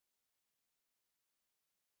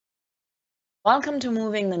Welcome to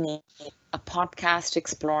Moving the Needle, a podcast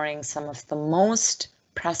exploring some of the most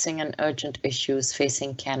pressing and urgent issues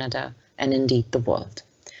facing Canada and indeed the world.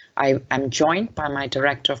 I am joined by my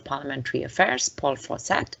Director of Parliamentary Affairs, Paul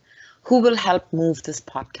Fawcett, who will help move this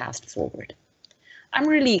podcast forward. I'm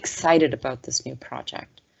really excited about this new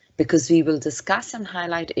project because we will discuss and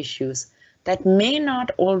highlight issues that may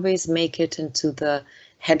not always make it into the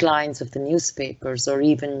headlines of the newspapers or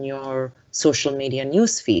even your social media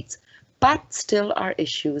news feeds, but still are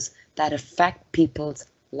issues that affect people's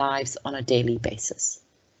lives on a daily basis.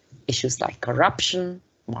 Issues like corruption,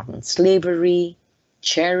 modern slavery,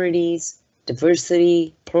 charities,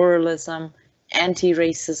 diversity, pluralism,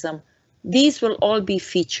 anti-racism, these will all be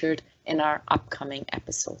featured in our upcoming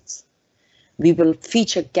episodes. We will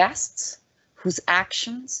feature guests whose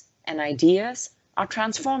actions and ideas are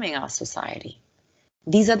transforming our society.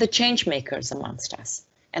 These are the change makers amongst us.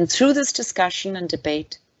 And through this discussion and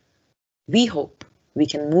debate, we hope we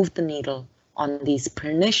can move the needle on these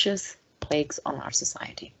pernicious plagues on our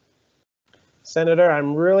society. Senator,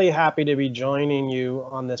 I'm really happy to be joining you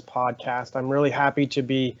on this podcast. I'm really happy to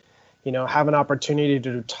be, have an opportunity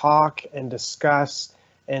to talk and discuss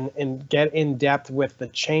and get in depth with the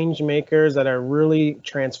change makers that are really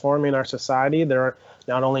transforming our society. They're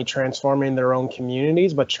not only transforming their own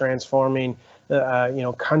communities, but transforming,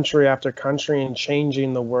 country after country and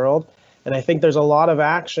changing the world. And I think there's a lot of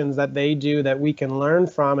actions that they do that we can learn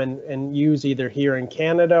from and use either here in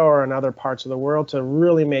Canada or in other parts of the world to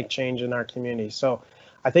really make change in our community. So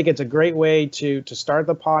I think it's a great way to start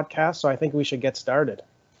the podcast. So I think we should get started.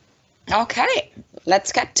 Okay,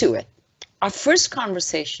 let's get to it. Our first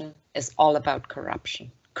conversation is all about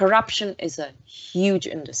corruption. Corruption is a huge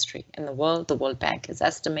industry in the world. The World Bank has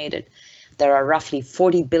estimated there are roughly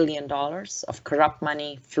 $40 billion of corrupt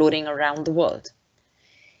money floating around the world.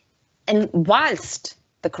 And whilst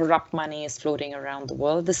the corrupt money is floating around the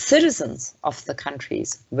world, the citizens of the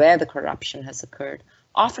countries where the corruption has occurred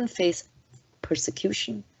often face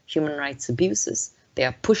persecution, human rights abuses. They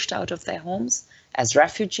are pushed out of their homes as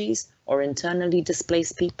refugees or internally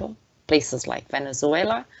displaced people. Places like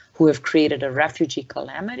Venezuela, who have created a refugee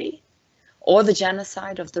calamity, or the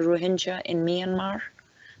genocide of the Rohingya in Myanmar,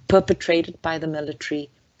 perpetrated by the military,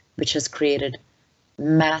 which has created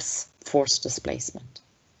mass forced displacement.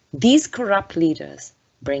 These corrupt leaders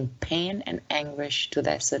bring pain and anguish to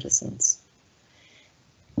their citizens.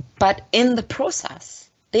 But in the process,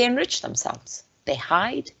 they enrich themselves. They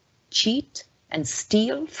hide, cheat, and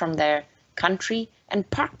steal from their country and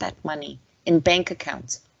park that money in bank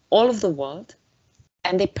accounts all over the world.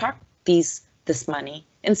 And they park this money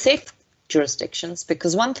in safe jurisdictions,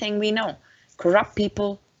 because one thing we know, corrupt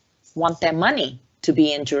people want their money to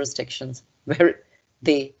be in jurisdictions where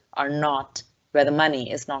they are not, where the money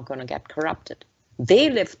is not going to get corrupted. They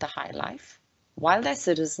live the high life while their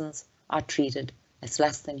citizens are treated as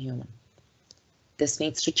less than human. This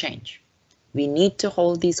needs to change. We need to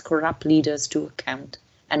hold these corrupt leaders to account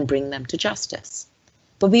and bring them to justice.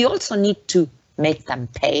 But we also need to make them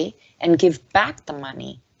pay and give back the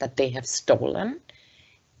money that they have stolen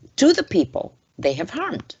to the people they have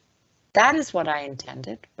harmed. That is what I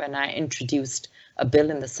intended when I introduced a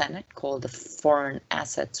bill in the Senate called the Foreign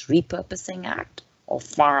Assets Repurposing Act, or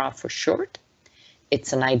FARA for short.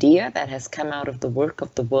 It's an idea that has come out of the work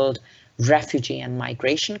of the World Refugee and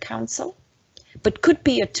Migration Council, but could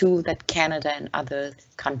be a tool that Canada and other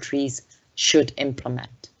countries should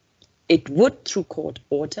implement. It would, through court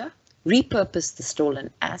order, repurpose the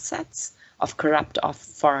stolen assets of corrupt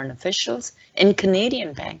foreign officials in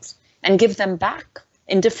Canadian banks and give them back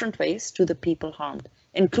in different ways to the people harmed,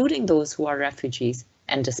 including those who are refugees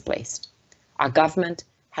and displaced. Our government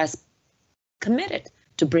has committed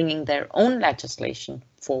to bringing their own legislation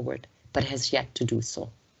forward, but has yet to do so.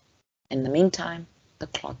 In the meantime, the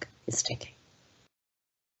clock is ticking.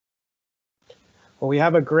 Well, we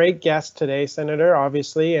have a great guest today, Senator,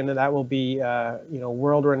 obviously, and that will be,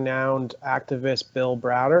 world-renowned activist Bill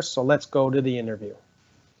Browder. So let's go to the interview.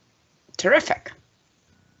 Terrific.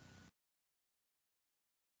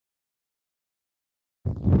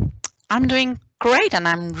 I'm doing great, and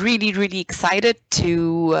I'm really, really excited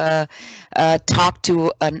to talk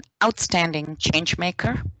to an outstanding change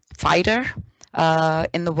maker, fighter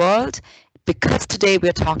in the world, because today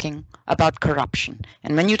we're talking about corruption.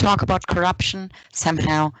 And when you talk about corruption,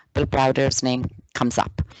 somehow Bill Browder's name comes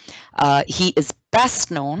up. He is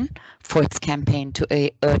best known for his campaign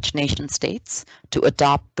to urge nation states to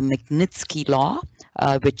adopt the Magnitsky Law,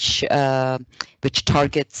 which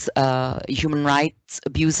targets human rights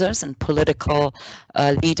abusers and political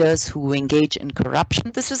leaders who engage in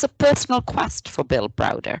corruption. This was a personal quest for Bill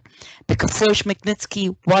Browder, because Serge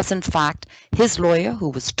Magnitsky was in fact his lawyer who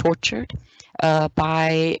was tortured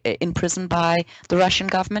in prison by the Russian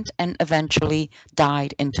government and eventually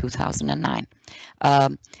died in 2009.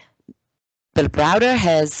 Bill Browder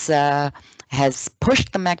has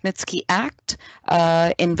pushed the Magnitsky Act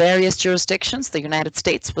in various jurisdictions. The United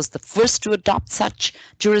States was the first to adopt such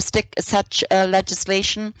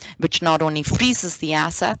legislation, which not only freezes the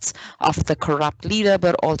assets of the corrupt leader,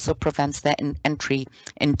 but also prevents their entry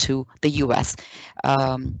into the US.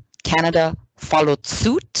 Canada followed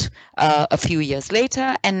suit a few years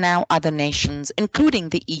later, and now other nations, including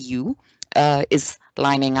the EU, is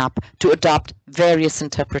lining up to adopt various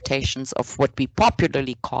interpretations of what we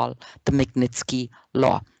popularly call the Magnitsky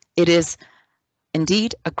Law. It is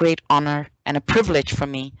indeed a great honor and a privilege for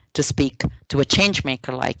me to speak to a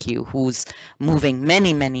changemaker like you who's moving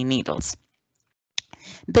many, many needles.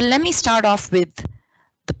 But let me start off with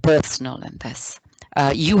the personal in this.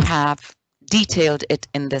 You have detailed it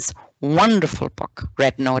in this wonderful book,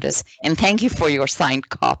 Red Notice, and thank you for your signed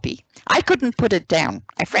copy. I couldn't put it down.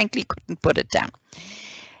 I frankly couldn't put it down.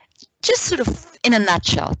 Just sort of in a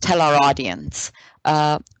nutshell, tell our audience,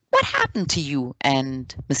 what happened to you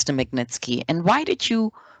and Mr. Magnitsky, and why did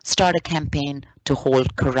you start a campaign to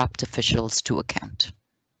hold corrupt officials to account?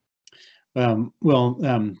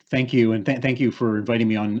 Thank you, and thank you for inviting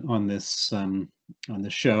me on this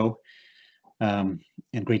show, and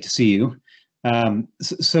great to see you.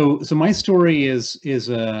 So my story is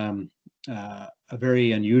a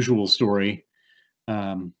very unusual story.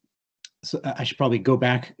 So I should probably go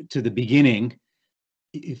back to the beginning.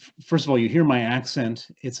 First of all, you hear my accent.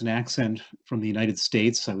 It's an accent from the United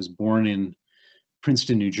States. I was born in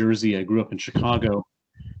Princeton, New Jersey. I grew up in Chicago,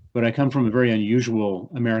 but I come from a very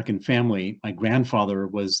unusual American family. My grandfather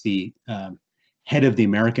was the head of the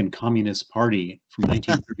American Communist Party from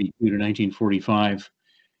 1932 to 1945.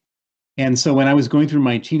 And so when I was going through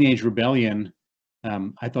my teenage rebellion,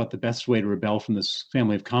 I thought the best way to rebel from this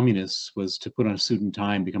family of communists was to put on a suit and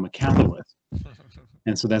tie and become a capitalist.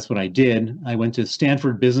 And so that's what I did. I went to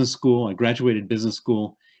Stanford Business School. I graduated business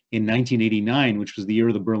school in 1989, which was the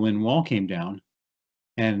year the Berlin Wall came down.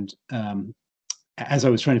 And as I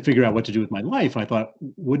was trying to figure out what to do with my life, I thought,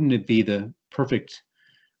 wouldn't it be the perfect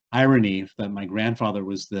irony that my grandfather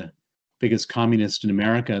was the biggest communist in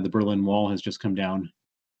America, the Berlin Wall has just come down,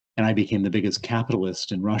 and I became the biggest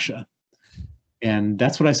capitalist in Russia. And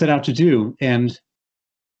that's what I set out to do. And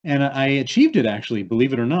I achieved it, actually,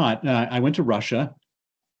 believe it or not. I went to Russia.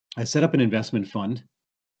 I set up an investment fund,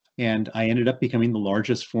 and I ended up becoming the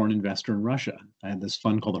largest foreign investor in Russia. I had this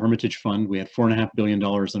fund called the Hermitage Fund. We had $4.5 billion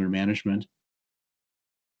under management.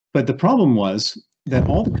 But the problem was that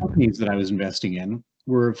all the companies that I was investing in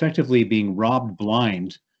were effectively being robbed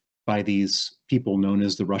blind by these people known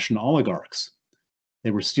as the Russian oligarchs.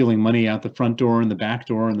 They were stealing money out the front door and the back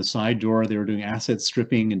door and the side door. They were doing asset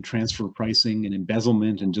stripping and transfer pricing and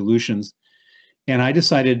embezzlement and dilutions. And I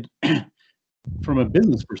decided from a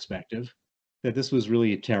business perspective that this was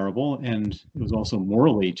really terrible, and it was also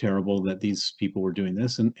morally terrible that these people were doing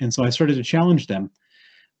this. And so I started to challenge them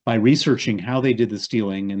by researching how they did the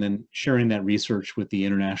stealing and then sharing that research with the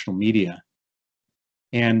international media.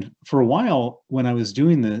 And for a while, when I was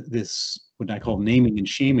doing this, what I call naming and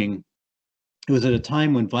shaming, it was at a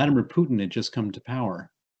time when Vladimir Putin had just come to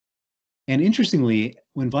power. And interestingly,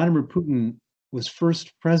 when Vladimir Putin was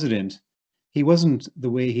first president, he wasn't the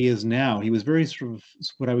way he is now. He was very sort of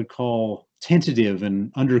what I would call tentative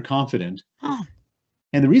and underconfident. Oh.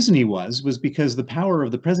 And the reason he was because the power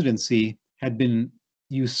of the presidency had been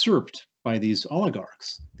usurped by these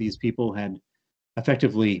oligarchs. These people had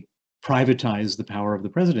effectively privatized the power of the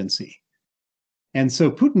presidency. And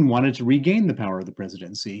so Putin wanted to regain the power of the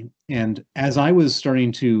presidency. And as I was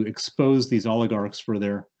starting to expose these oligarchs for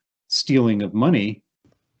their stealing of money,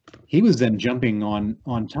 he was then jumping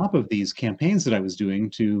on top of these campaigns that I was doing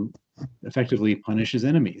to effectively punish his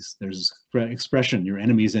enemies. There's an expression, your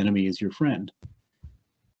enemy's enemy is your friend.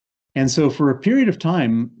 And so for a period of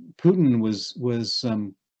time, Putin was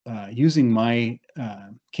using my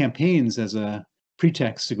campaigns as a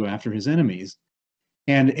pretext to go after his enemies.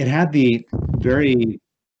 And it had the very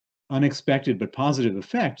unexpected but positive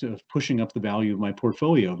effect of pushing up the value of my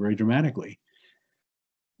portfolio very dramatically.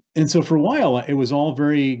 And so for a while, it was all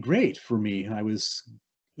very great for me. I was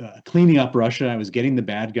cleaning up Russia. I was getting the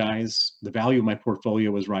bad guys. The value of my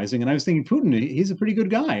portfolio was rising, and I was thinking, Putin, he's a pretty good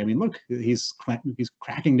guy. I mean, look, he's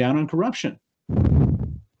cracking down on corruption.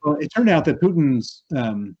 Well, it turned out that Putin's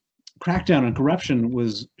crackdown on corruption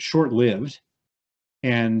was short-lived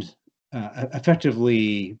and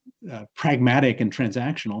effectively pragmatic and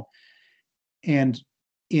transactional. And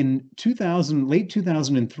in late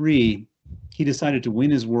 2003, he decided to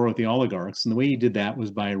win his war with the oligarchs. And the way he did that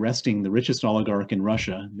was by arresting the richest oligarch in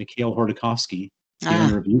Russia, Mikhail Khodorkovsky, the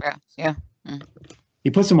owner of YouTube. Yeah. He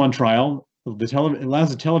puts him on trial. It allows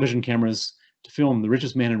the television cameras to film the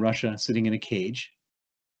richest man in Russia sitting in a cage.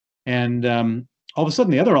 And all of a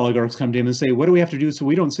sudden, the other oligarchs come to him and say, what do we have to do so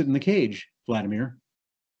we don't sit in the cage, Vladimir?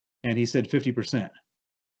 And he said 50%.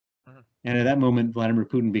 And at that moment, Vladimir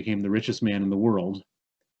Putin became the richest man in the world.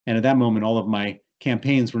 And at that moment, all of my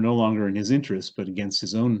campaigns were no longer in his interest, but against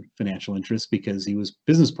his own financial interests, because he was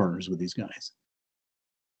business partners with these guys.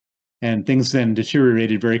 And things then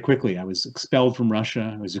deteriorated very quickly. I was expelled from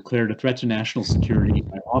Russia. I was declared a threat to national security.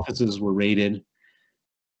 My offices were raided.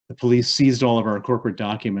 The police seized all of our corporate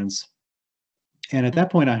documents. And at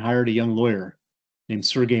that point, I hired a young lawyer named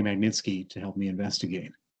Sergei Magnitsky to help me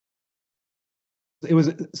investigate.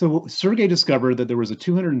 So Sergei discovered that there was a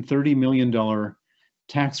 $230 million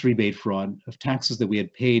tax rebate fraud of taxes that we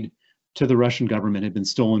had paid to the Russian government had been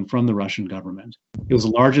stolen from the Russian government. It was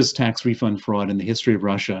the largest tax refund fraud in the history of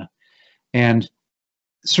Russia. And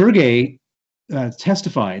Sergei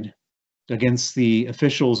testified against the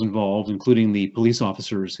officials involved, including the police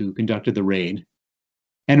officers who conducted the raid.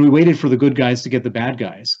 And we waited for the good guys to get the bad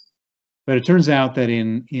guys. But it turns out that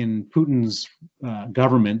in Putin's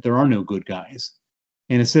government, there are no good guys.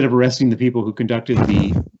 And instead of arresting the people who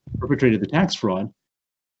perpetrated the tax fraud,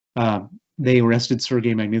 they arrested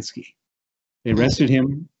Sergei Magnitsky. They arrested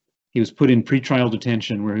him. He was put in pretrial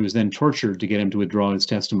detention, where he was then tortured to get him to withdraw his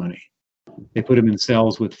testimony. They put him in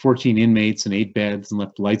cells with 14 inmates and 8 beds and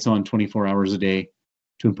left lights on 24 hours a day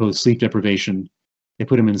to impose sleep deprivation. They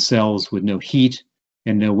put him in cells with no heat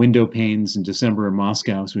and no window panes in December in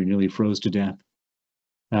Moscow, so he nearly froze to death.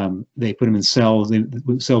 They put him in cells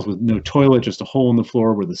with no toilet, just a hole in the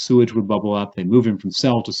floor where the sewage would bubble up. They move him from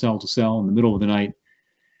cell to cell to cell in the middle of the night.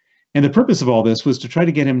 And the purpose of all this was to try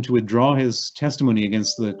to get him to withdraw his testimony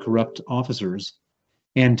against the corrupt officers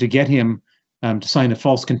and to get him to sign a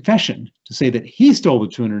false confession to say that he stole the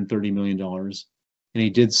 $230 million, and he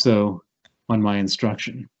did so on my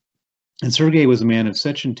instruction. And Sergei was a man of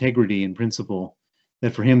such integrity and principle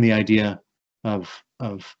that for him the idea of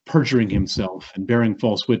perjuring himself and bearing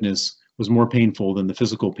false witness was more painful than the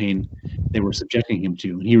physical pain they were subjecting him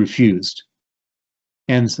to, and he refused.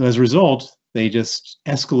 And so as a result, they just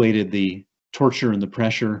escalated the torture and the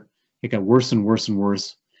pressure. It got worse and worse and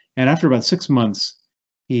worse. And after about 6 months,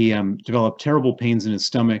 he developed terrible pains in his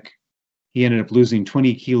stomach. He ended up losing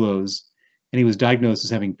 20 kilos, and he was diagnosed as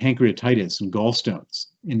having pancreatitis and gallstones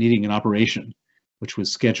and needing an operation, which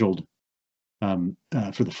was scheduled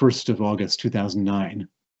for the 1st of August, 2009.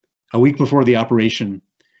 A week before the operation,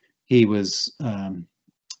 he was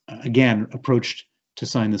again approached to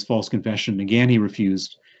sign this false confession. Again, he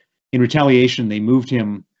refused. In retaliation, they moved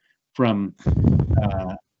him from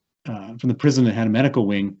the prison that had a medical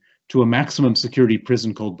wing to a maximum security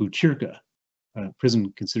prison called Butyrka, a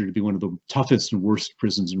prison considered to be one of the toughest and worst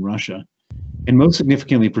prisons in Russia. And most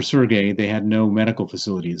significantly for Sergei, they had no medical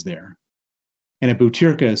facilities there. And at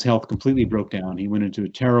Butyrka, his health completely broke down. He went into a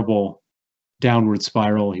terrible downward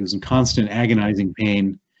spiral. He was in constant agonizing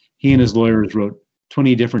pain. He and his lawyers wrote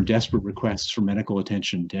 20 different desperate requests for medical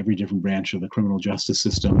attention to every different branch of the criminal justice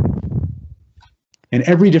system. And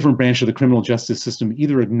every different branch of the criminal justice system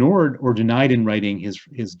either ignored or denied in writing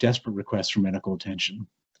his desperate requests for medical attention.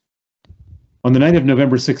 On the night of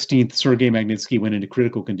November 16th, Sergei Magnitsky went into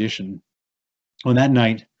critical condition. On that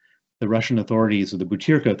night, the Russian authorities, or the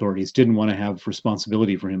Butyrka authorities, didn't want to have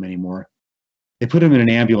responsibility for him anymore. They put him in an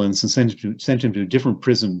ambulance and sent him to a different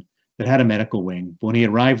prison that had a medical wing. But when he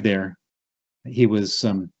arrived there, he was,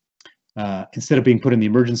 instead of being put in the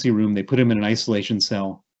emergency room, they put him in an isolation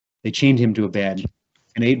cell. They chained him to a bed,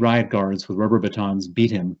 and 8 riot guards with rubber batons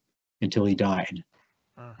beat him until he died.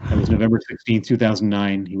 That was November 16,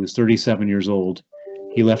 2009. He was 37 years old.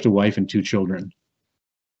 He left a wife and 2 children.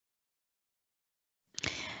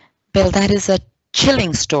 Bill, that is a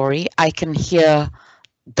chilling story. I can hear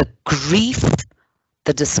the grief,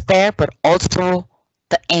 the despair, but also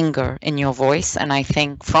the anger in your voice. And I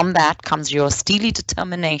think from that comes your steely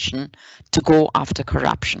determination to go after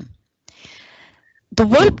corruption. The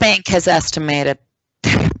World Bank has estimated,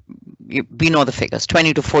 we know the figures,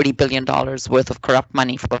 $20 to $40 billion worth of corrupt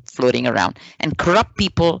money floating around. And corrupt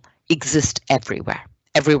people exist everywhere.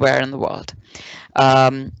 everywhere in the world.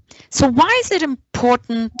 So why is it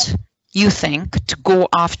important, you think, to go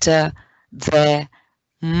after their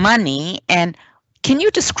money? And can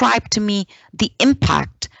you describe to me the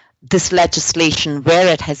impact this legislation, where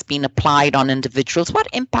it has been applied on individuals? What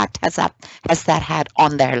impact has that had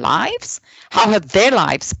on their lives? How have their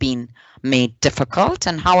lives been made difficult,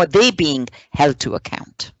 and how are they being held to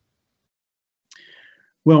account?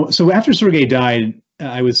 Well, so after Sergei died,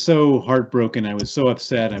 I was so heartbroken, I was so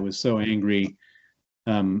upset, I was so angry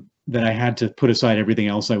that I had to put aside everything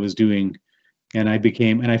else I was doing, and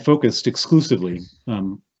I focused exclusively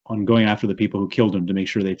on going after the people who killed him to make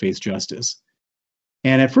sure they faced justice.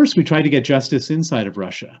 And at first, we tried to get justice inside of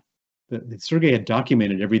Russia. Sergei had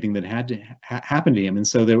documented everything that had to happen to him, and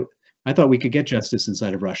so I thought we could get justice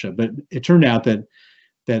inside of Russia. But it turned out that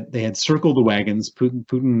they had circled the wagons. Putin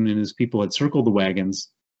and his people had circled the wagons.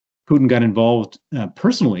 Putin got involved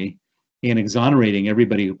personally in exonerating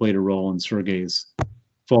everybody who played a role in Sergei's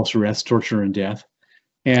false arrest, torture, and death.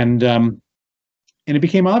 And it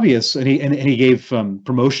became obvious, and he gave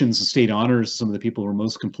promotions and state honors to some of the people who were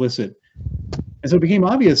most complicit. And so it became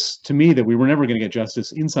obvious to me that we were never going to get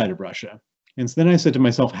justice inside of Russia. And so then I said to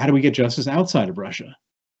myself, how do we get justice outside of Russia?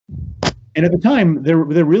 And at the time, there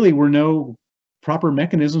really were no proper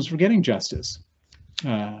mechanisms for getting justice.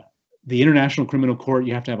 The International Criminal Court,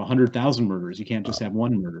 you have to have 100,000 murders. You can't just have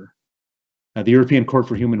one murder. The European Court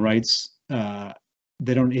for Human Rights,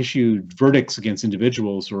 they don't issue verdicts against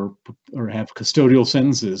individuals or have custodial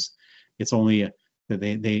sentences. It's only that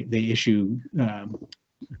they issue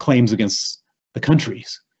claims against the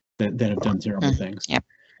countries that have done terrible things. Yep.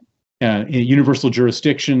 Universal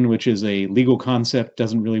jurisdiction, which is a legal concept,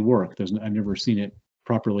 doesn't really work. I've never seen it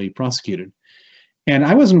properly prosecuted. And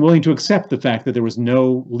I wasn't willing to accept the fact that there was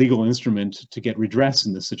no legal instrument to get redress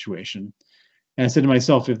in this situation. And I said to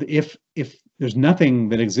myself, if there's nothing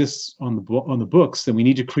that exists on the books, then we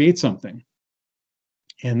need to create something.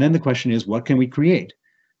 And then the question is, what can we create?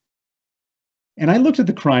 And I looked at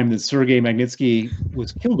the crime that Sergei Magnitsky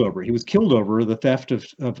was killed over. He was killed over the theft of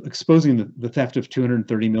exposing the theft of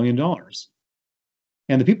 $230 million.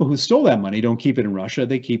 And the people who stole that money don't keep it in Russia.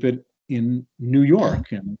 They keep it in New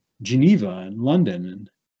York and Geneva and London and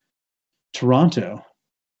Toronto.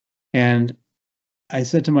 And I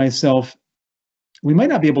said to myself, we might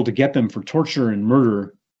not be able to get them for torture and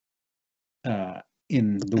murder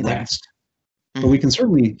in the West, but we can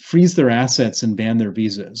certainly freeze their assets and ban their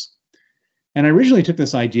visas. And I originally took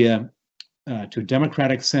this idea to a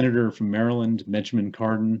Democratic senator from Maryland, Benjamin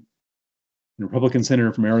Cardin, and a Republican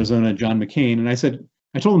senator from Arizona, John McCain. And I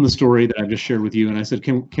told them the story that I just shared with you. And I said,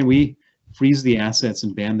 can we freeze the assets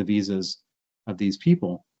and ban the visas of these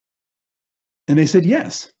people? And they said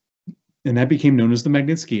yes. And that became known as the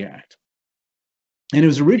Magnitsky Act. And it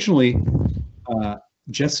was originally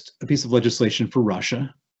just a piece of legislation for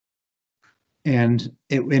Russia. And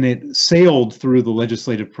it sailed through the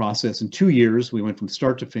legislative process in 2 years. We went from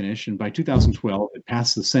start to finish. And by 2012, it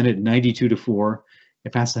passed the Senate 92-4.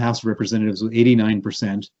 It passed the House of Representatives with 89%.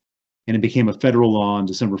 And it became a federal law on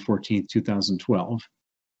December 14th, 2012.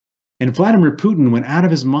 And Vladimir Putin went out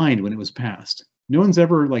of his mind when it was passed. No one's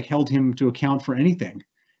ever held him to account for anything.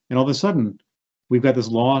 And all of a sudden, we've got this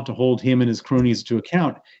law to hold him and his cronies to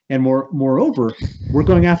account. And moreover, we're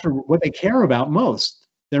going after what they care about most.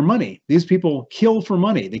 Their money. These people kill for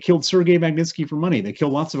money. They killed Sergei Magnitsky for money. They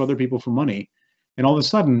killed lots of other people for money. And all of a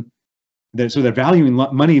sudden, they're valuing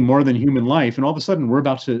money more than human life. And all of a sudden, we're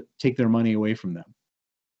about to take their money away from them.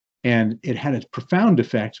 And it had a profound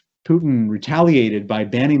effect. Putin retaliated by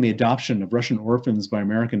banning the adoption of Russian orphans by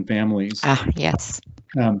American families. Yes.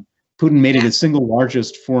 Putin made it his single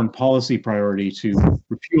largest foreign policy priority to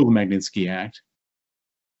repeal the Magnitsky Act.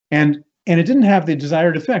 And it didn't have the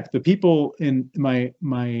desired effect. The people in my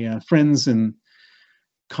friends and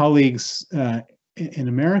colleagues in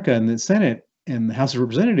America in the Senate and the House of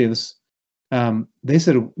Representatives, they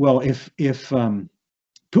said, well, if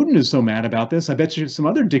Putin is so mad about this, I bet you some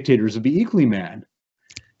other dictators would be equally mad.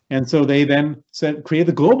 And so they then create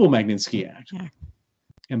the Global Magnitsky Act. Yeah.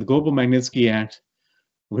 And the Global Magnitsky Act,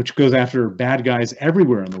 which goes after bad guys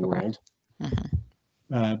everywhere in the world,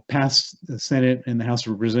 passed the Senate and the House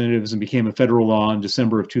of Representatives and became a federal law in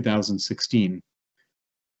December of 2016.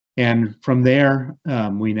 And from there,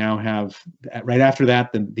 we now have, right after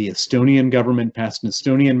that, the Estonian government passed an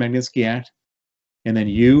Estonian Magnitsky Act. And then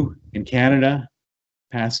you in Canada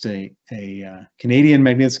passed a Canadian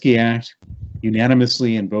Magnitsky Act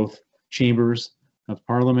unanimously in both chambers of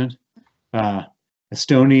Parliament.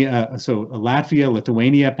 Latvia,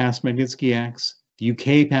 Lithuania passed Magnitsky Acts. The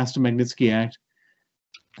UK passed a Magnitsky Act.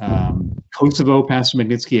 Kosovo passed the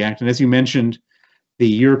Magnitsky Act, and as you mentioned, The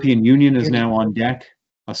European Union is now on deck.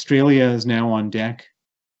 Australia is now on deck.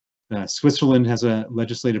 Switzerland has a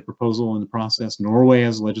legislative proposal in the process. Norway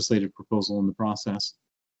has a legislative proposal in the process.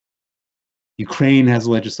 Ukraine has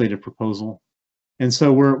a legislative proposal, and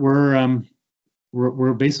so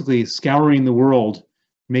we're basically scouring the world,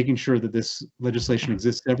 making sure that this legislation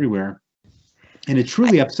exists everywhere. And it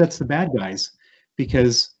truly upsets the bad guys,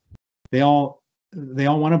 because they all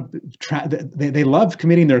want to they love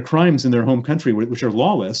committing their crimes in their home country, which are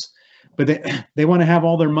lawless, but they want to have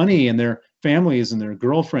all their money and their families and their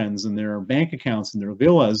girlfriends and their bank accounts and their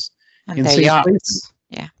villas in safe places.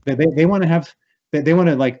 Yeah, they want to have they want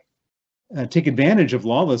to like take advantage of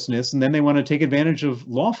lawlessness, and then they want to take advantage of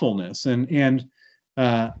lawfulness, and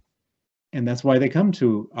that's why they come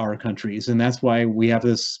to our countries, and that's why we have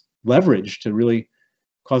this leverage to really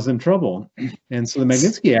cause them trouble. And so the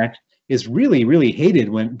Magnitsky Act is really, really hated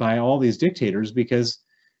by all these dictators, because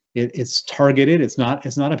it's targeted. It's not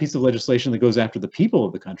a piece of legislation that goes after the people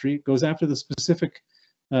of the country. It goes after the specific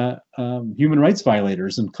human rights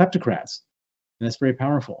violators and kleptocrats, and that's very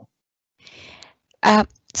powerful.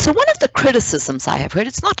 So one of the criticisms I have heard,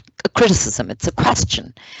 it's not a criticism, it's a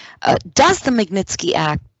question. Does the Magnitsky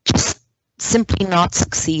Act just simply not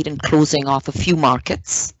succeed in closing off a few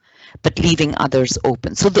markets, but leaving others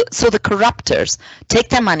open? So the corruptors take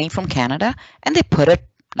their money from Canada and they put it,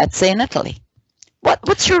 let's say, in Italy.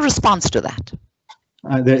 What's your response to that?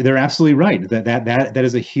 They're absolutely right. That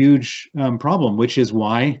is a huge problem, which is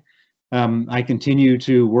why I continue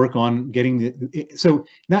to work on getting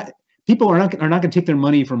people are not going to take their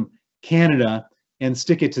money from Canada and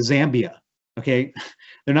stick it to Zambia. Okay,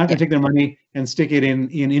 they're not going to take their money and stick it in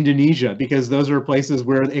Indonesia, because those are places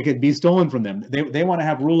where it could be stolen from them. They want to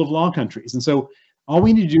have rule of law countries, and so all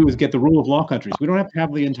we need to do is get the rule of law countries. We don't have to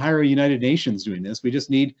have the entire United Nations doing this. We just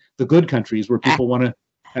need the good countries where people want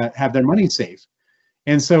to have their money safe.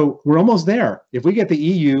 And so we're almost there. If we get the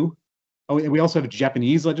EU, we also have a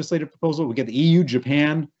Japanese legislative proposal. We get the EU,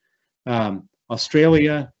 Japan,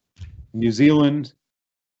 Australia, New Zealand,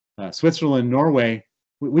 Switzerland, Norway.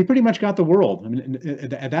 We pretty much got the world. I mean,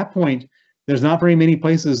 at that point, there's not very many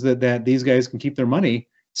places that these guys can keep their money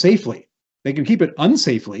safely. They can keep it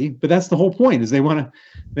unsafely, but that's the whole point. Is they don't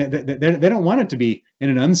want it to be in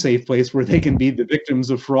an unsafe place where they can be the victims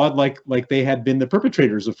of fraud, like they had been the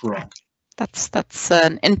perpetrators of fraud. That's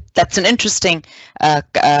an interesting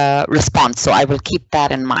response. So I will keep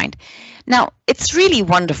that in mind. Now, it's really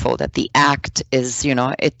wonderful that the act is,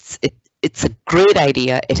 it's a great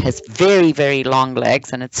idea. It has very, very long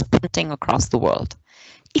legs, and it's sprinting across the world.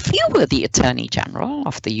 If you were the Attorney General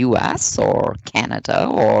of the US or Canada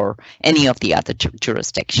or any of the other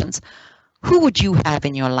jurisdictions, who would you have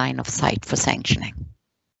in your line of sight for sanctioning?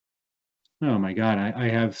 Oh my God, I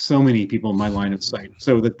have so many people in my line of sight.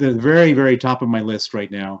 So the very, very top of my list right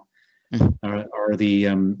now are the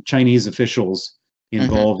Chinese officials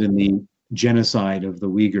involved in the genocide of the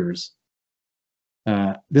Uyghurs.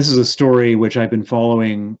 This is a story which I've been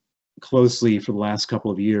following closely for the last couple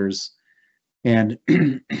of years, and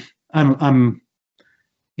I'm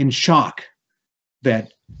in shock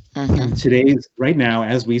that right now,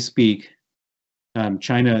 as we speak,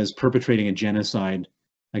 China is perpetrating a genocide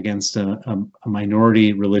against a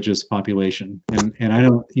minority religious population, and I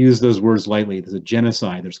don't use those words lightly. There's a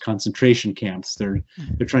genocide. There's concentration camps. They're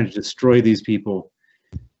trying to destroy these people.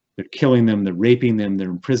 They're killing them. They're raping them.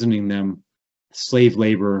 They're imprisoning them. Slave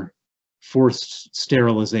labor, forced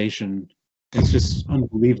sterilization. It's just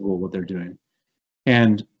unbelievable what they're doing.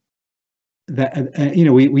 And that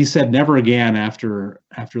we said never again after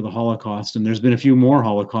the Holocaust, and there's been a few more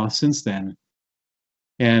Holocausts since then,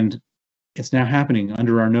 and it's now happening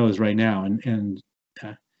under our nose right now. And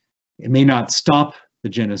it may not stop the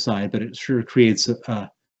genocide, but it sure creates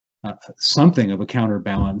something of a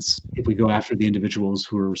counterbalance if we go after the individuals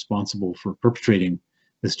who are responsible for perpetrating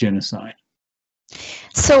this genocide.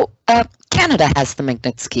 So Canada has the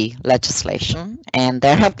Magnitsky legislation, and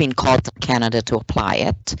there have been calls on Canada to apply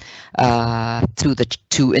it to the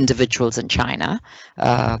two individuals in China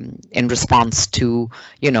in response to,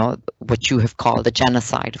 what you have called the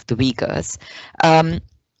genocide of the Uyghurs.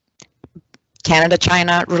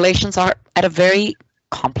 Canada-China relations are at a very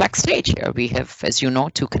complex stage here. We have, as you know,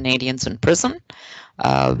 2 Canadians in prison.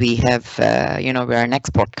 We have, we're an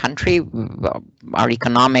export country. Our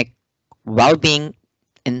economic well-being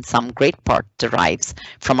in some great part derives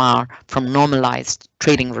from normalized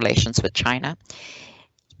trading relations with China.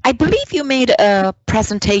 I believe you made a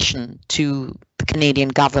presentation to the Canadian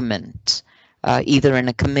government, either in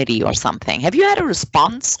a committee or something. Have you had a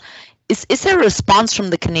response? Is there a response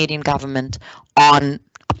from the Canadian government on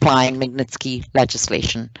applying Magnitsky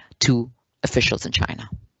legislation to officials in China?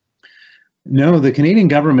 No, the Canadian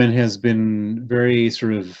government has been very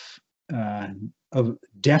sort of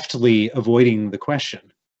deftly avoiding the question.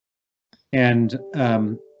 And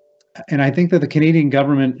I think that the Canadian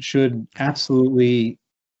government should absolutely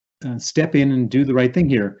step in and do the right thing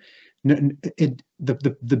here.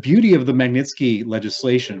 The beauty of the Magnitsky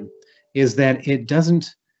legislation is that it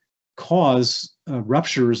doesn't cause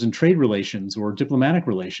ruptures in trade relations or diplomatic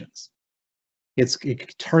relations.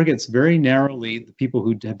 It targets very narrowly the people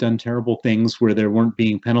who have done terrible things where they weren't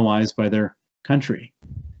being penalized by their country,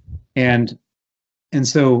 and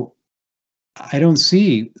so I don't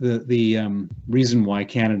see the reason why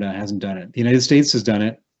Canada hasn't done it. The United States has done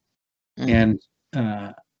it, and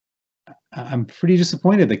I'm pretty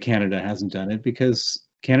disappointed that Canada hasn't done it, because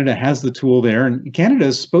Canada has the tool there, and Canada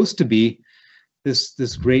is supposed to be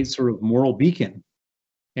this great sort of moral beacon,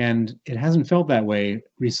 and it hasn't felt that way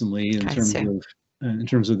recently in terms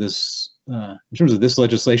of this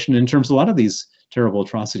legislation, in terms of a lot of these terrible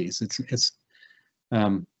atrocities.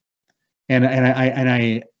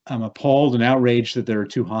 I'm appalled and outraged that there are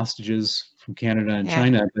 2 hostages from Canada and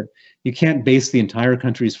China, but you can't base the entire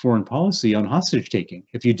country's foreign policy on hostage taking.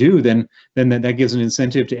 If you do, then that gives an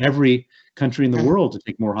incentive to every country in the world to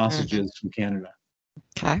take more hostages from Canada.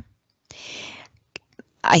 Okay.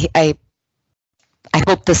 I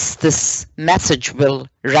hope this message will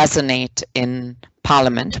resonate in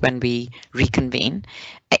Parliament when we reconvene.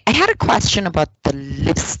 I had a question about the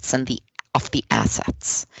lists and of the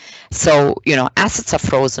assets. So, assets are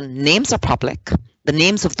frozen, names are public. The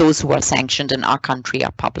names of those who are sanctioned in our country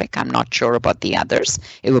are public. I'm not sure about the others.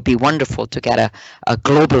 It would be wonderful to get a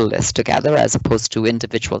global list together as opposed to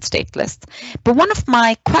individual state lists. But one of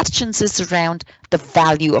my questions is around the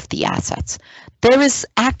value of the assets. There is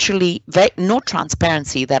actually no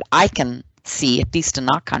transparency that I can see, at least in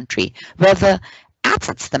our country, where the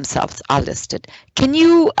assets themselves are listed. Can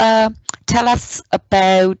you tell us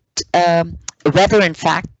about whether, in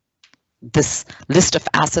fact, this list of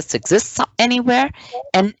assets exists anywhere?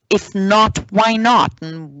 And if not, why not?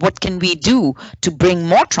 And what can we do to bring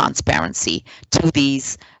more transparency to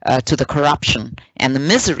these, to the corruption and the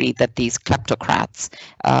misery that these kleptocrats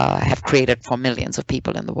have created for millions of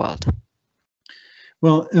people in the world?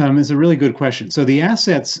 Well, it's a really good question. So the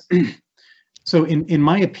assets, so in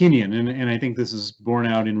my opinion, and I think this is borne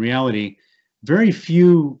out in reality, very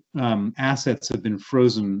few assets have been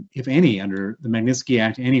frozen, if any, under the Magnitsky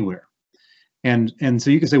Act anywhere. And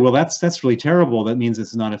so you can say, well, that's really terrible. That means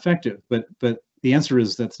it's not effective. But the answer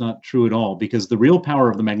is that's not true at all, because the real power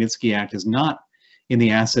of the Magnitsky Act is not in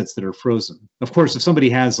the assets that are frozen. Of course, if somebody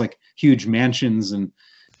has like huge mansions and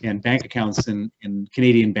bank accounts in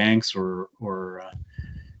Canadian banks or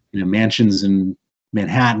mansions in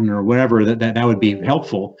Manhattan or whatever, that would be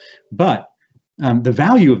helpful. But the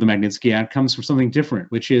value of the Magnitsky Act comes from something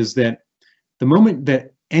different, which is that the moment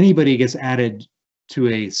that anybody gets added to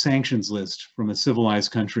a sanctions list from a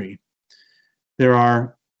civilized country, there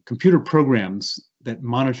are computer programs that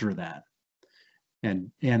monitor that, and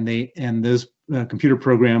those computer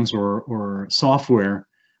programs or software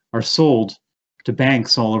are sold to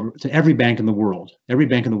banks all over, to every bank in the world. Every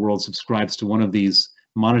bank in the world subscribes to one of these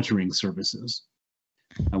monitoring services.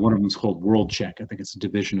 One of them is called WorldCheck. I think it's a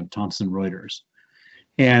division of Thomson Reuters.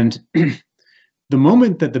 And the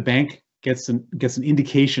moment that the bank gets an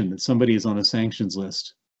indication that somebody is on a sanctions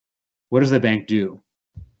list, what does the bank do?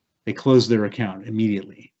 They close their account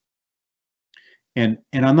immediately. And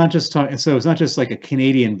I'm not just talking, so it's not just like a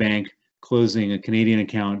Canadian bank closing a Canadian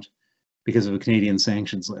account because of a Canadian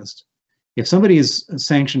sanctions list. If somebody is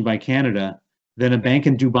sanctioned by Canada, then a bank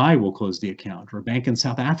in Dubai will close the account, or a bank in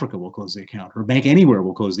South Africa will close the account, or a bank anywhere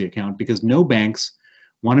will close the account, because no banks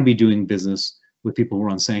want to be doing business with people who are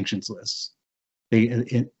on sanctions lists.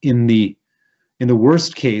 In the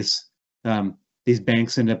worst case, these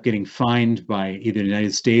banks end up getting fined by either the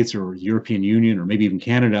United States or European Union or maybe even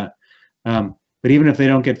Canada. But even if they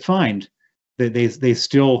don't get fined, they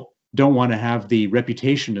still don't want to have the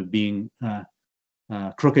reputation of being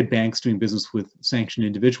crooked banks doing business with sanctioned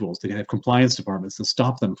individuals. They have compliance departments to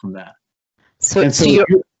stop them from that. So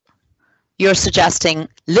you're suggesting,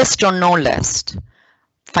 list or no list,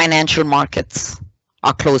 financial markets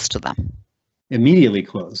are closed to them. Immediately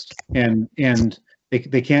closed, and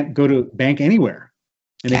they can't go to bank anywhere,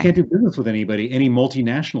 and they can't do business with anybody, any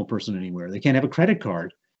multinational person anywhere. They can't have a credit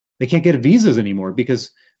card. They can't get visas anymore,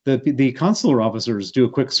 because the consular officers do a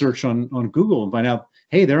quick search on Google and find out,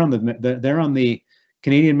 hey, they're on the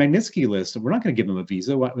Canadian Magnitsky list. We're not going to give them a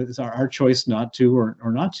visa. It's our choice not to or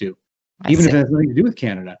not to, even if it has nothing to do with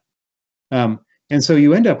Canada. And so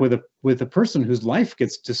you end up with a person whose life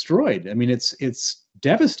gets destroyed. I mean, it's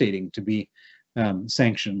devastating to be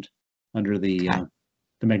sanctioned under the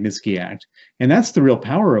Magnitsky Act. And that's the real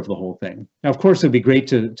power of the whole thing. Now, of course, it'd be great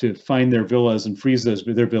to find their villas and freeze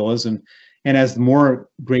their villas. And as more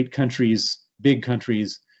great countries, big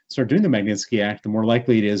countries, start doing the Magnitsky Act, the more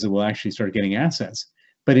likely it is that we'll actually start getting assets.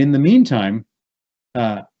 But in the meantime,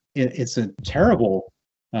 it's a terrible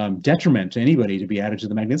detriment to anybody to be added to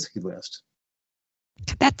the Magnitsky list.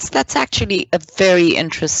 That's actually a very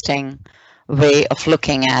interesting way of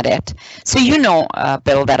looking at it. So you know,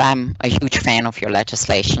 Bill, that I'm a huge fan of your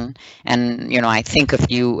legislation, and I think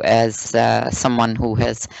of you as someone who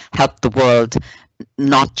has helped the world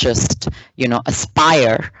not just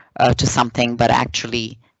aspire to something, but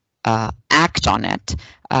actually act on it.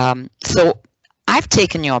 So I've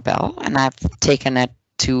taken your bill and I've taken it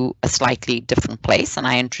to a slightly different place, and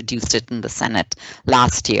I introduced it in the Senate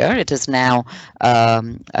last year. It has now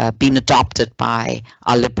been adopted by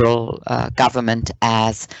our Liberal government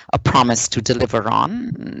as a promise to deliver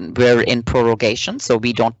on. We're in prorogation, so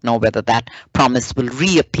we don't know whether that promise will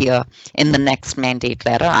reappear in the next mandate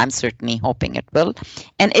letter. I'm certainly hoping it will.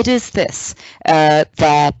 And it is this,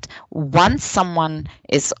 that once someone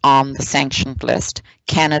is on the sanctioned list,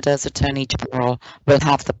 Canada's Attorney General will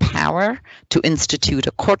have the power to institute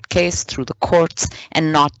a court case through the courts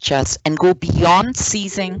and go beyond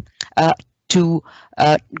seizing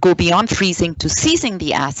go beyond freezing to seizing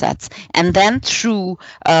the assets, and then through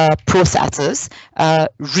processes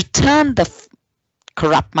return the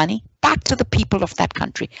corrupt money back to the people of that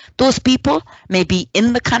country. Those people may be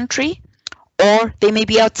in the country or they may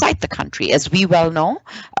be outside the country. As we well know,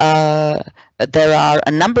 there are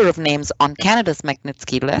a number of names on Canada's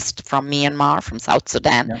Magnitsky list from Myanmar, from South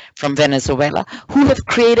Sudan, from Venezuela, who have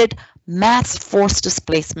created mass forced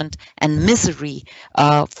displacement and misery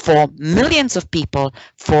for millions of people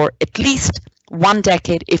for at least 1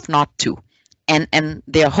 decade, if not 2. And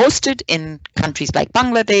they are hosted in countries like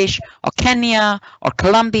Bangladesh or Kenya or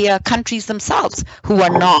Colombia, countries themselves who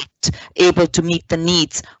are not able to meet the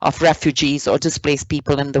needs of refugees or displaced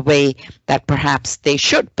people in the way that perhaps they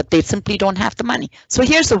should, but they simply don't have the money. So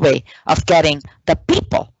here's a way of getting the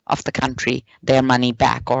people of the country their money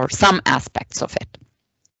back, or some aspects of it.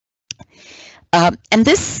 And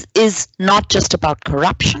this is not just about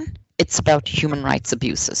corruption, it's about human rights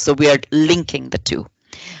abuses. So we are linking the two.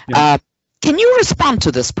 Yeah. Can you respond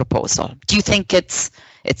to this proposal? Do you think it's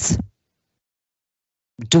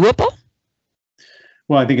doable?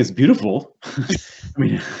 Well, I think it's beautiful. I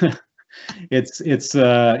mean, it's it's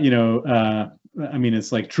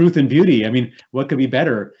like truth and beauty. I mean, what could be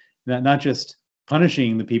better? Not just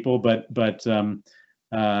punishing the people, but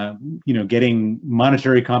getting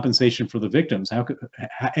monetary compensation for the victims. How could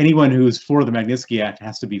anyone who's for the Magnitsky Act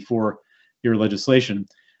has to be for your legislation?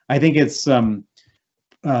 I think it's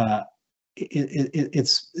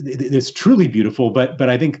truly beautiful, but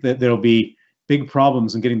I think that there'll be big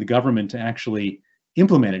problems in getting the government to actually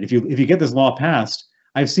implement it. If you get this law passed,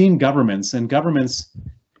 I've seen governments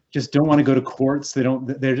just don't want to go to courts.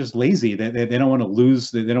 They're just lazy. They don't want to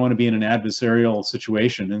lose. They don't want to be in an adversarial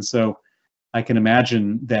situation. And so I can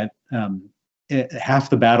imagine that half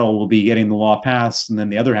the battle will be getting the law passed, and then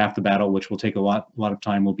the other half the battle, which will take a lot of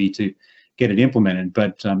time, will be to get it implemented.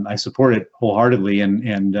 But I support it wholeheartedly,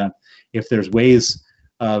 and if there's ways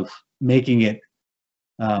of making it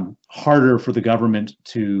harder for the government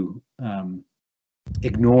to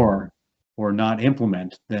ignore or not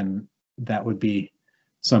implement, then that would be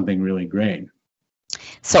something really great.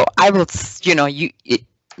 So I will,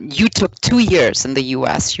 you took 2 years in the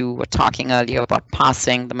US. You were talking earlier about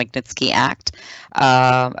passing the Magnitsky Act.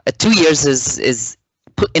 2 years is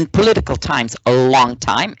in political times a long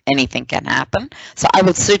time. Anything can happen. So I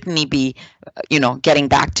will certainly be, getting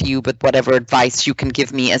back to you with whatever advice you can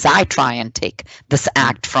give me as I try and take this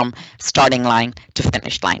act from starting line to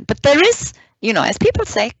finish line. But there is, as people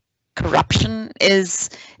say, corruption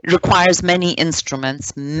requires many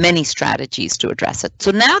instruments, many strategies to address it.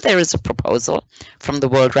 So now there is a proposal from the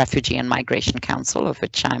World Refugee and Migration Council, of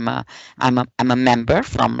which I'm a member,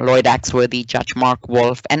 from Lloyd Axworthy, Judge Mark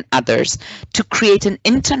Wolf, and others, to create an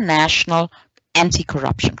international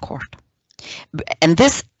anti-corruption court. And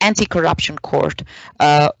this anti-corruption court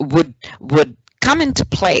would come into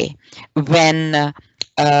play when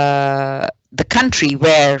the country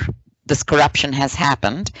where this corruption has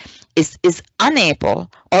happened is unable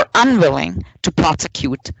or unwilling to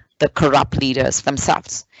prosecute the corrupt leaders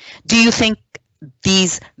themselves. Do you think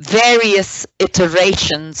these various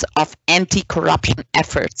iterations of anti-corruption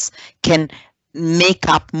efforts can make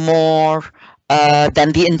up more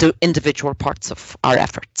than the individual parts of our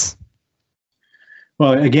efforts?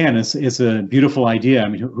 Well, again, it's a beautiful idea. I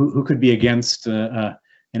mean, who could be against an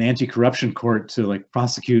anti-corruption court to like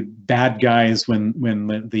prosecute bad guys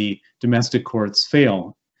when the domestic courts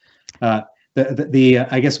fail? I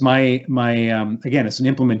guess my again, it's an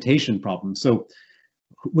implementation problem. So,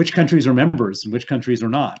 which countries are members and which countries are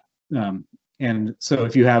not? And so,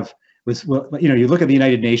 if you have you look at the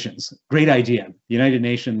United Nations, great idea. The United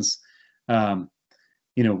Nations,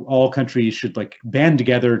 all countries should like band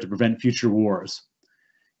together to prevent future wars.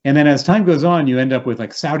 And then as time goes on, you end up with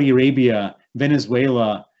like Saudi Arabia,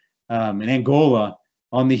 Venezuela, and Angola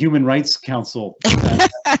on the Human Rights Council.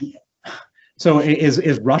 So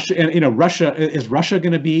is Russia, is Russia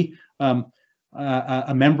going to be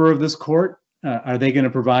a member of this court? Are they going to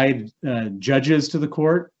provide judges to the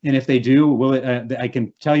court? And if they do, will it? I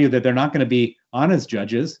can tell you that they're not going to be honest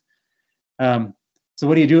judges. So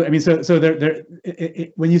what do you do? I mean, so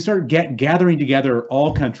when you start gathering together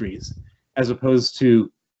all countries as opposed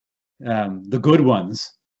to the good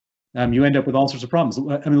ones, you end up with all sorts of problems.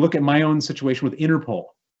 I mean, look at my own situation with Interpol.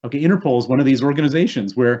 Okay, Interpol is one of these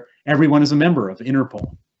organizations where everyone is a member of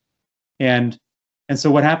Interpol. And so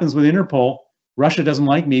what happens with Interpol, Russia doesn't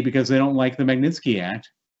like me because they don't like the Magnitsky Act.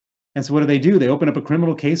 And so what do? They open up a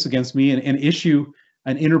criminal case against me and issue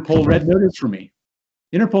an Interpol red notice for me.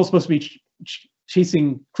 Interpol is supposed to be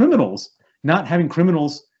chasing criminals, not having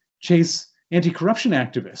criminals chase anti-corruption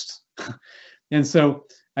activists. And so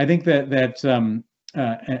I think that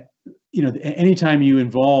anytime you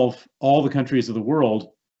involve all the countries of the world,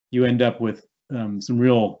 you end up with some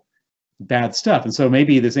real bad stuff. And so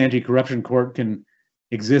maybe this anti-corruption court can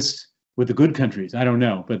exist with the good countries. I don't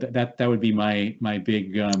know, but that would be my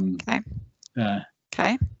big.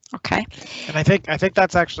 Okay. And I think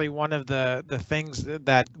that's actually one of the things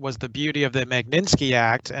that was the beauty of the Magnitsky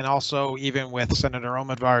Act, and also even with Senator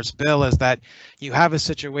Omidyar's bill, is that you have a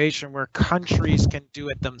situation where countries can do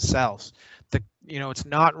it themselves. It's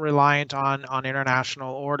not reliant on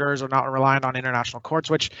international orders or not reliant on international courts,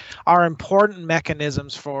 which are important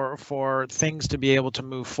mechanisms for things to be able to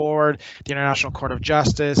move forward. The International Court of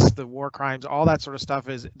Justice, the war crimes, all that sort of stuff,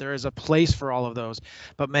 there is a place for all of those.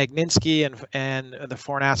 But Magnitsky and the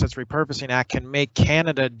Foreign Assets Repurposing Act can make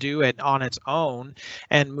Canada do it on its own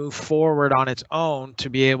and move forward on its own to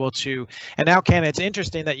be able to. And now, Ken, it's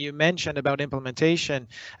interesting that you mentioned about implementation.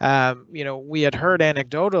 We had heard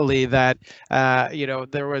anecdotally that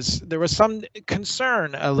there was some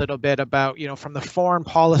concern a little bit about, from the foreign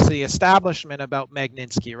policy establishment about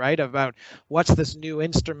Magnitsky, right? About what's this new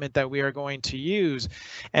instrument that we are going to use,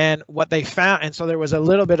 and what they found. And so there was a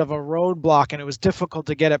little bit of a roadblock, and it was difficult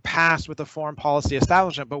to get it passed with the foreign policy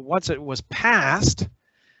establishment. But once it was passed,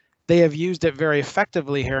 they have used it very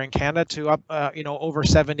effectively here in Canada to over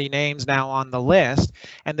 70 names now on the list.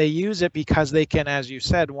 And they use it because they can, as you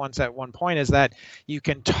said once at one point, is that you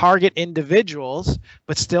can target individuals,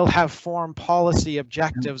 but still have foreign policy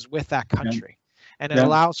objectives with that country. And it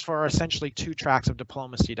allows for essentially two tracks of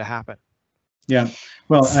diplomacy to happen. Yeah,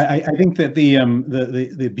 well, I think that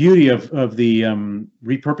the beauty of the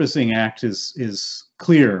Repurposing Act is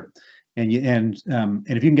clear. And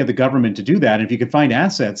if you can get the government to do that, and if you can find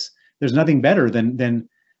assets, there's nothing better than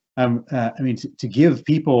to give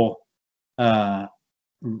people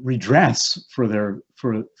redress for their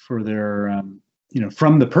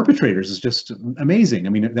from the perpetrators is just amazing. I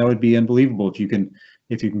mean, that would be unbelievable if you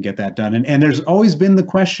can get that done. And there's always been the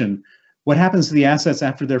question, what happens to the assets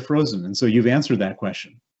after they're frozen? And so you've answered that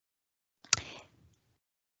question.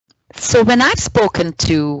 So when I've spoken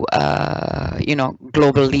to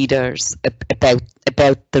global leaders about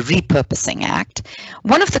the Repurposing Act,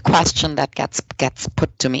 one of the questions that gets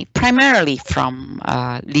put to me, primarily from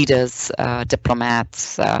leaders,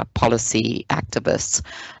 diplomats, policy activists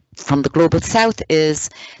from the global south, is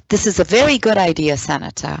this is a very good idea,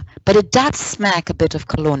 Senator, but it does smack a bit of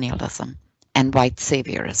colonialism and white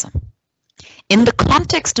saviorism. In the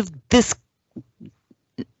context of this,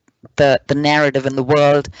 the narrative in the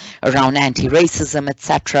world around anti-racism,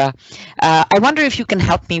 etc. I wonder if you can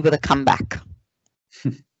help me with a comeback.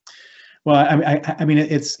 Well, I mean,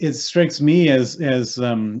 it strikes me as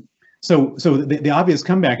so the obvious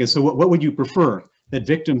comeback is, so what would you prefer? That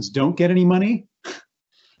victims don't get any money?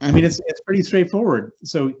 Mm-hmm. I mean, it's pretty straightforward.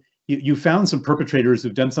 So you found some perpetrators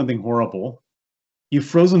who've done something horrible. You've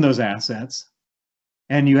frozen those assets.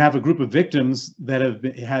 And you have a group of victims that have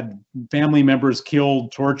had family members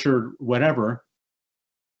killed, tortured, whatever.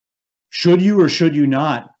 Should you or should you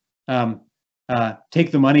not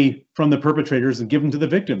take the money from the perpetrators and give them to the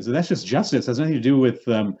victims? And that's just justice. It has nothing to do with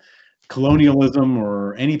colonialism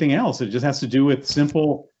or anything else. It just has to do with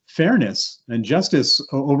simple fairness. And justice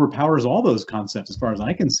overpowers all those concepts as far as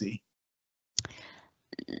I can see.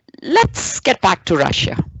 let's get back to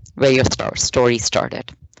Russia, where your story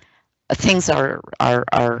started. Things are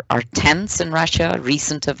tense in Russia.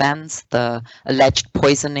 Recent events, the alleged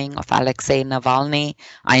poisoning of Alexei Navalny.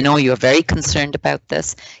 I know you're very concerned about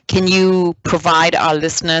this. Can you provide our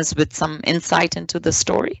listeners with some insight into the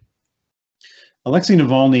story? Alexei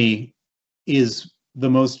Navalny is the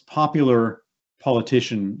most popular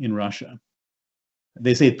politician in Russia.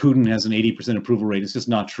 They say Putin has an 80% approval rate. It's just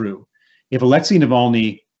not true. If Alexei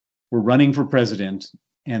Navalny were running for president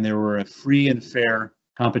and there were a free and fair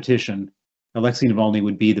competition, Alexei Navalny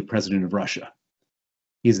would be the president of Russia.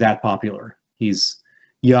 He's that popular. He's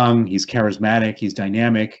young, he's charismatic, he's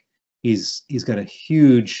dynamic, he's got a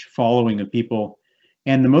huge following of people.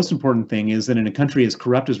 And the most important thing is that in a country as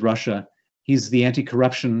corrupt as Russia, he's the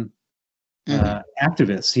anti-corruption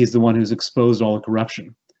activist. He's the one who's exposed all the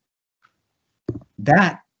corruption.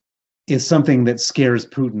 That is something that scares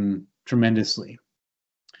Putin tremendously.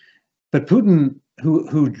 But Putin,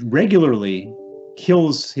 who regularly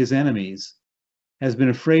kills his enemies, has been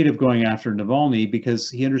afraid of going after Navalny because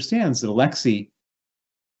he understands that Alexei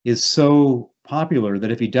is so popular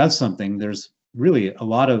that if he does something, there's really a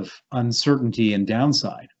lot of uncertainty and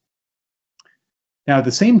downside. Now, at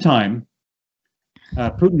the same time,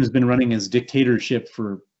 Putin has been running his dictatorship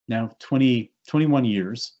for now 21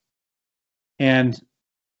 years. And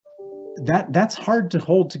that's hard to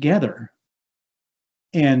hold together.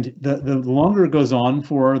 And the longer it goes on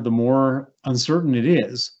for, the more uncertain it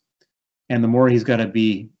is. And the more he's got to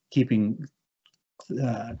be tightening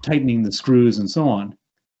the screws and so on.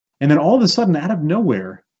 And then all of a sudden, out of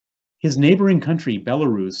nowhere, his neighboring country,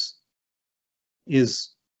 Belarus,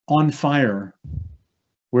 is on fire,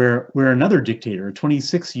 where another dictator, a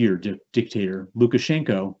 26-year dictator,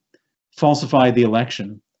 Lukashenko, falsified the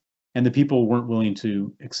election, and the people weren't willing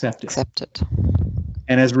to accept it.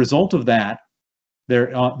 And as a result of that,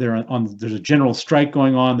 there's a general strike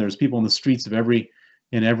going on. There's people in the streets of every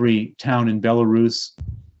town in Belarus,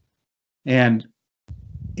 and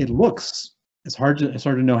it's hard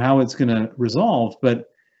to know how it's going to resolve. But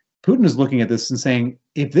Putin is looking at this and saying,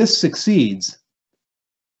 if this succeeds,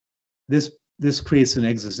 this creates an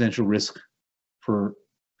existential risk for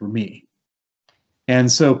me. And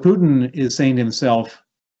so Putin is saying to himself,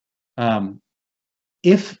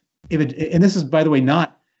 if it, and this is, by the way,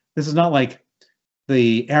 this is not like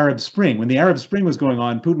the Arab Spring. When the Arab Spring was going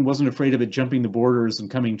on, Putin wasn't afraid of it jumping the borders and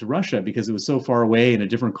coming to Russia because it was so far away in a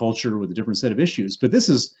different culture with a different set of issues. But this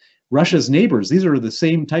is Russia's neighbors. These are the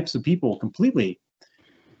same types of people completely.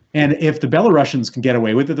 And if the Belarusians can get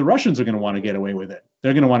away with it, the Russians are going to want to get away with it.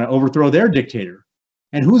 They're going to want to overthrow their dictator.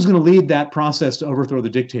 And who's going to lead that process to overthrow the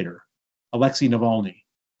dictator? Alexei Navalny.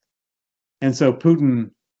 And so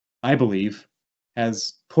Putin, I believe,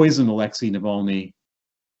 has poisoned Alexei Navalny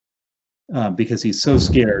because he's so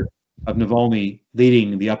scared of Navalny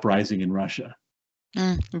leading the uprising in Russia.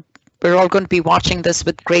 We're all going to be watching this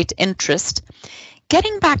with great interest.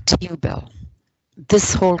 Getting back to you, Bill,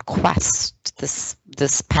 this whole quest,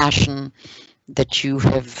 this passion that you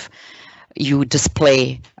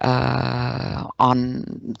display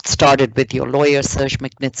started with your lawyer, Serge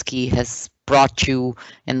Magnitsky, has brought you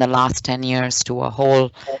in the last 10 years to a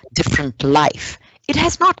whole different life. It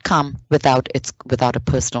has not come without a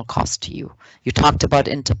personal cost to you. You talked about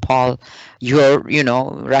Interpol.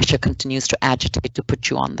 Russia continues to agitate to put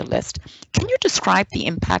you on the list. Can you describe the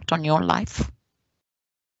impact on your life?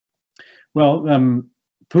 Well,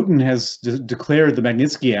 Putin has declared the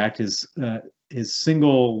Magnitsky Act his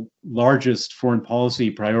single largest foreign policy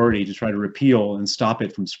priority to try to repeal and stop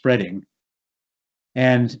it from spreading.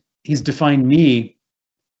 And he's defined me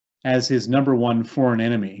as his #1 foreign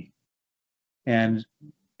enemy. And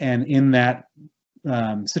in that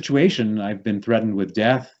situation, I've been threatened with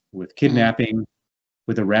death, with kidnapping,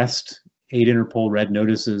 with arrest, 8 Interpol red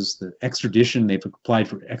notices, the extradition. They've applied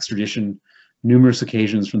for extradition numerous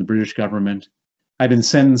occasions from the British government. I've been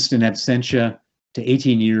sentenced in absentia to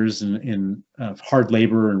 18 years in hard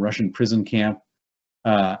labor in Russian prison camp.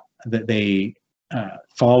 That they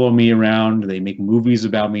follow me around, they make movies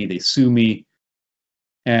about me, they sue me.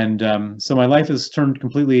 And so my life is turned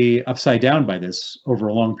completely upside down by this over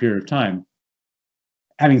a long period of time.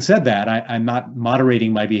 Having said that, I'm not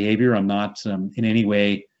moderating my behavior. I'm not in any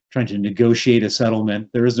way trying to negotiate a settlement.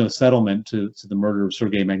 There is no settlement to the murder of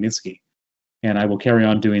Sergei Magnitsky. And I will carry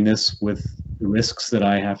on doing this with the risks that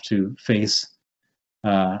I have to face,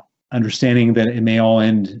 understanding that it may all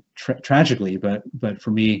end tragically. But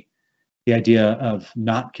for me, the idea of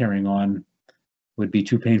not carrying on would be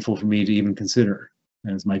too painful for me to even consider.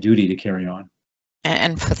 And it's my duty to carry on.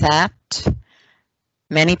 And for that,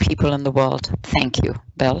 many people in the world thank you,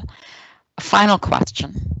 Bill. A final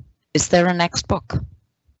question. Is there a next book?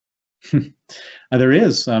 There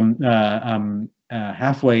is. I'm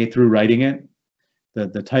halfway through writing it.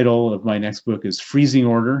 The title of my next book is Freezing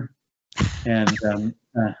Order, and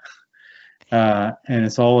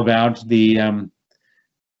it's all about the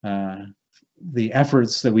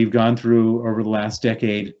efforts that we've gone through over the last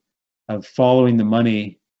decade of following the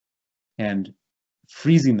money and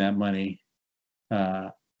freezing that money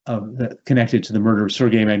connected to the murder of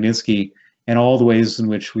Sergei Magnitsky, and all the ways in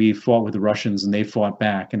which we fought with the Russians and they fought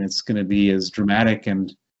back. And it's going to be as dramatic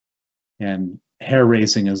and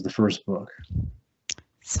hair-raising as the first book.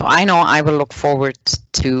 So I know I will look forward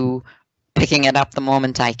to picking it up the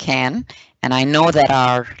moment I can. And I know that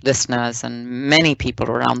our listeners and many people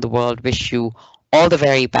around the world wish you all the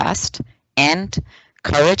very best, and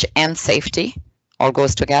courage and safety all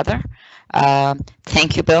goes together.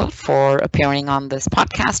 Thank you, Bill, for appearing on this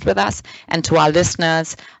podcast with us. And to our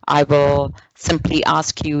listeners, I will simply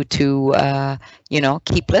ask you to,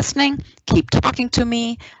 keep listening, keep talking to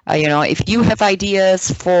me. If you have ideas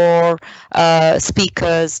for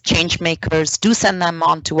speakers, change makers, do send them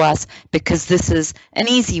on to us, because this is an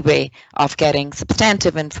easy way of getting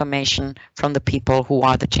substantive information from the people who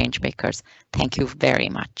are the change makers. Thank you very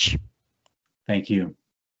much. Thank you.